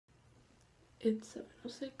It's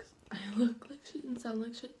 7:06. I look like shit and sound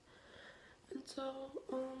like shit. And so,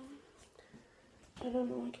 I don't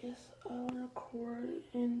know, I guess I'll record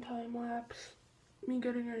in time lapse me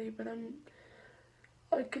getting ready, but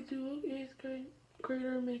I could do 8th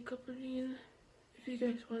grader makeup routine if you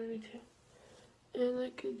guys wanted me to. And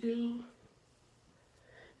I could do,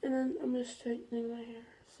 and then I'm just straightening my hair,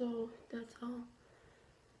 so that's all.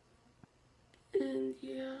 And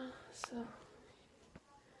yeah, so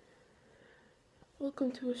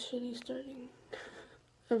welcome to a shitty starting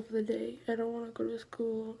of the day. I don't want to go to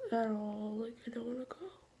school at all. Like, I don't want to go.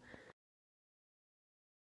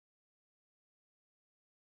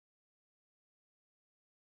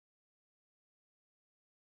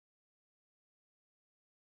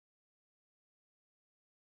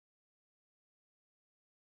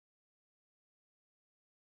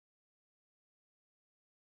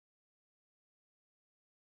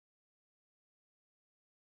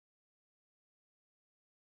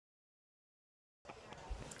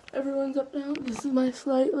 Everyone's up now. This is my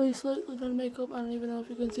slightly done makeup. I don't even know if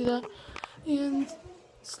you can see that. And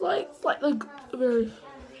slight, like, very,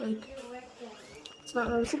 like, it's not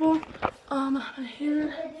noticeable. My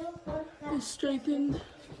hair is straightened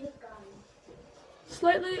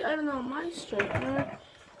slightly. I don't know. My straightener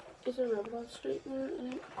is a Revlon straightener,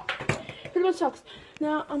 and it pretty much sucks.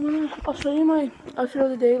 Now I'll show you my outfit of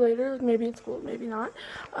the day later. Like, maybe it's cool, maybe not.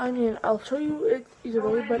 I mean, I'll show you it either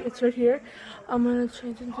way, but it's right here. I'm gonna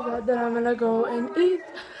change into that. Then I'm gonna go and eat,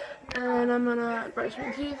 and I'm gonna brush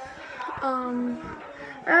my teeth. I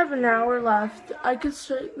have an hour left. I could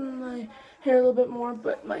straighten my hair a little bit more,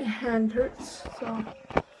 but my hand hurts, so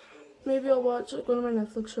maybe I'll watch like one of my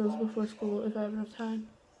Netflix shows before school if I have enough time.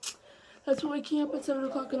 That's what waking up at 7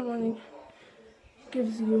 o'clock in the morning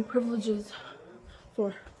gives you privileges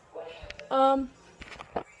for.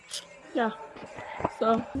 Yeah.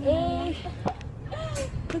 So, hey,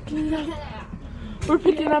 we're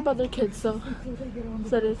picking up other kids, so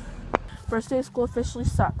that is. First day of school officially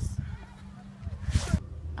sucks.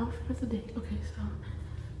 Outfit of the day. Okay, so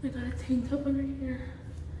I got a tank top over here.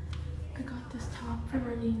 I got this top from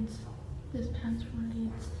Marlene's. This pants from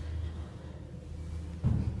Marlene's.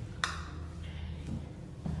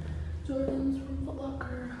 Jordans from Foot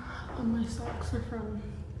Locker. My socks are from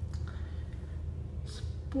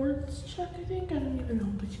Sports Check, I think. I don't even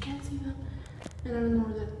know, but you can't see them. And I don't know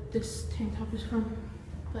where this tank top is from,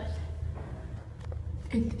 but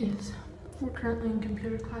it is. We're currently in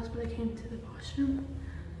computer class, but I came to the washroom.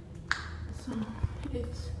 So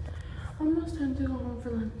it's almost time to go home for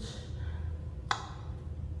lunch.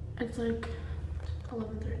 It's like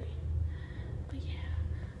 11:30. But yeah,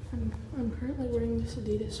 I'm currently wearing this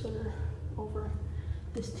Adidas sweater over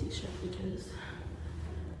this t-shirt because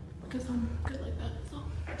I'm good like that. So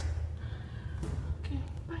okay,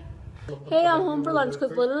 bye. Hey, I'm home for lunch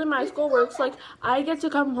because literally my school works like I get to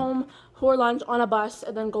come home for lunch on a bus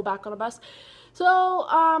and then go back on a bus. So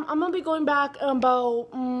I'm gonna be going back in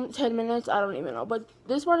about 10 minutes. I don't even know, but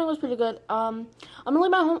this morning was pretty good. I'm gonna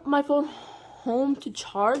leave my phone home to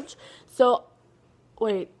charge. So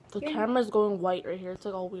wait, the camera's going white right here. It's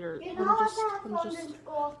like all weird.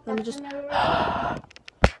 Let me just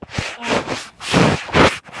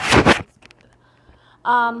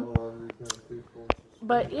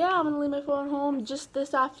but yeah, I'm gonna leave my phone home just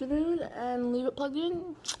this afternoon and leave it plugged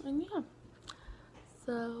in, and yeah.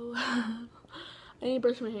 So I need to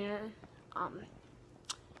brush my hair.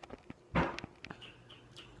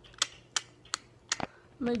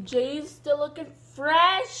 My J's still looking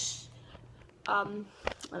fresh. I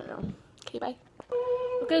don't know. Okay, bye.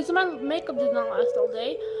 Okay, so my makeup did not last all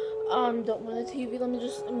day. Don't mind the TV. Let me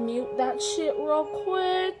just mute that shit real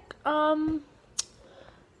quick.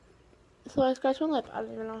 So I scratched my lip. I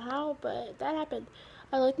don't even know how, but that happened.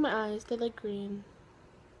 I like my eyes. They like green.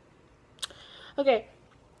 Okay.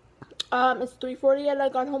 It's 3:40 and I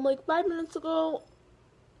got home like 5 minutes ago.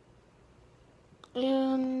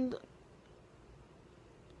 And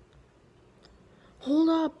hold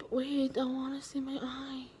up. Wait, I want to see my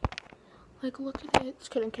eye. Like, look at it.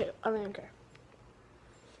 Just kidding. I don't even care.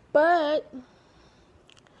 But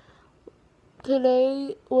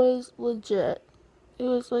today was legit. It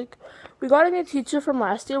was like, we got a new teacher from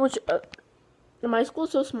last year, which my school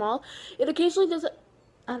is so small. It occasionally doesn't.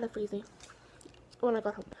 I had to freeze me when I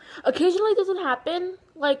got home. Occasionally doesn't happen.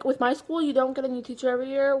 Like with my school, you don't get a new teacher every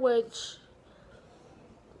year, which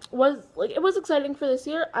was like, it was exciting for this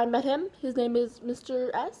year. I met him. His name is Mr.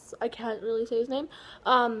 S. I can't really say his name.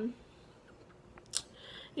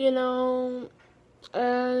 You know,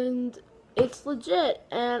 and it's legit.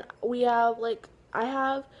 And we have like, I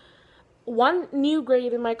have one new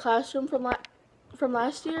grade in my classroom from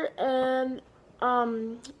last year, and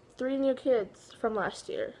 3 new kids from last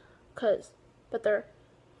year, but they're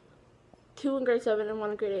 2 in grade 7 and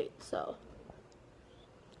 1 in grade 8, so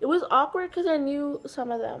it was awkward because I knew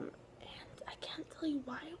some of them, and I can't tell you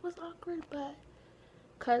why it was awkward, but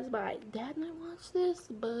because my dad and I watched this,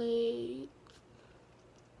 but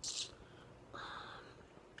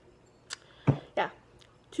yeah,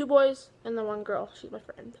 2 boys and then 1 girl. She's my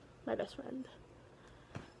friend, my best friend.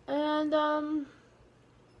 And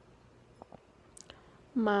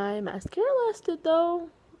my mascara lasted though.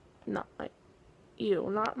 Not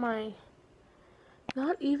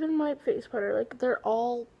even my face powder. Like, they're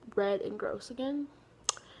all red and gross again.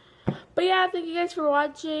 But yeah, thank you guys for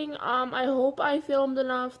watching. I hope I filmed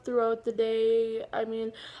enough throughout the day. I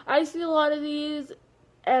mean, I see a lot of these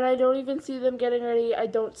and I don't even see them getting ready. I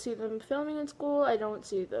don't see them filming in school. I don't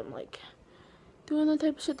see them like doing that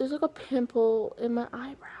type of shit. There's like a pimple in my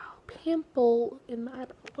eyebrow.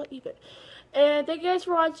 What even? And thank you guys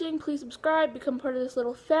for watching. Please subscribe, become part of this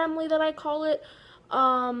little family that I call it.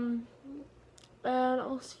 And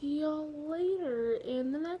I'll see y'all later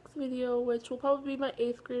in the next video, which will probably be my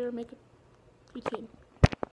 8th grader makeup routine.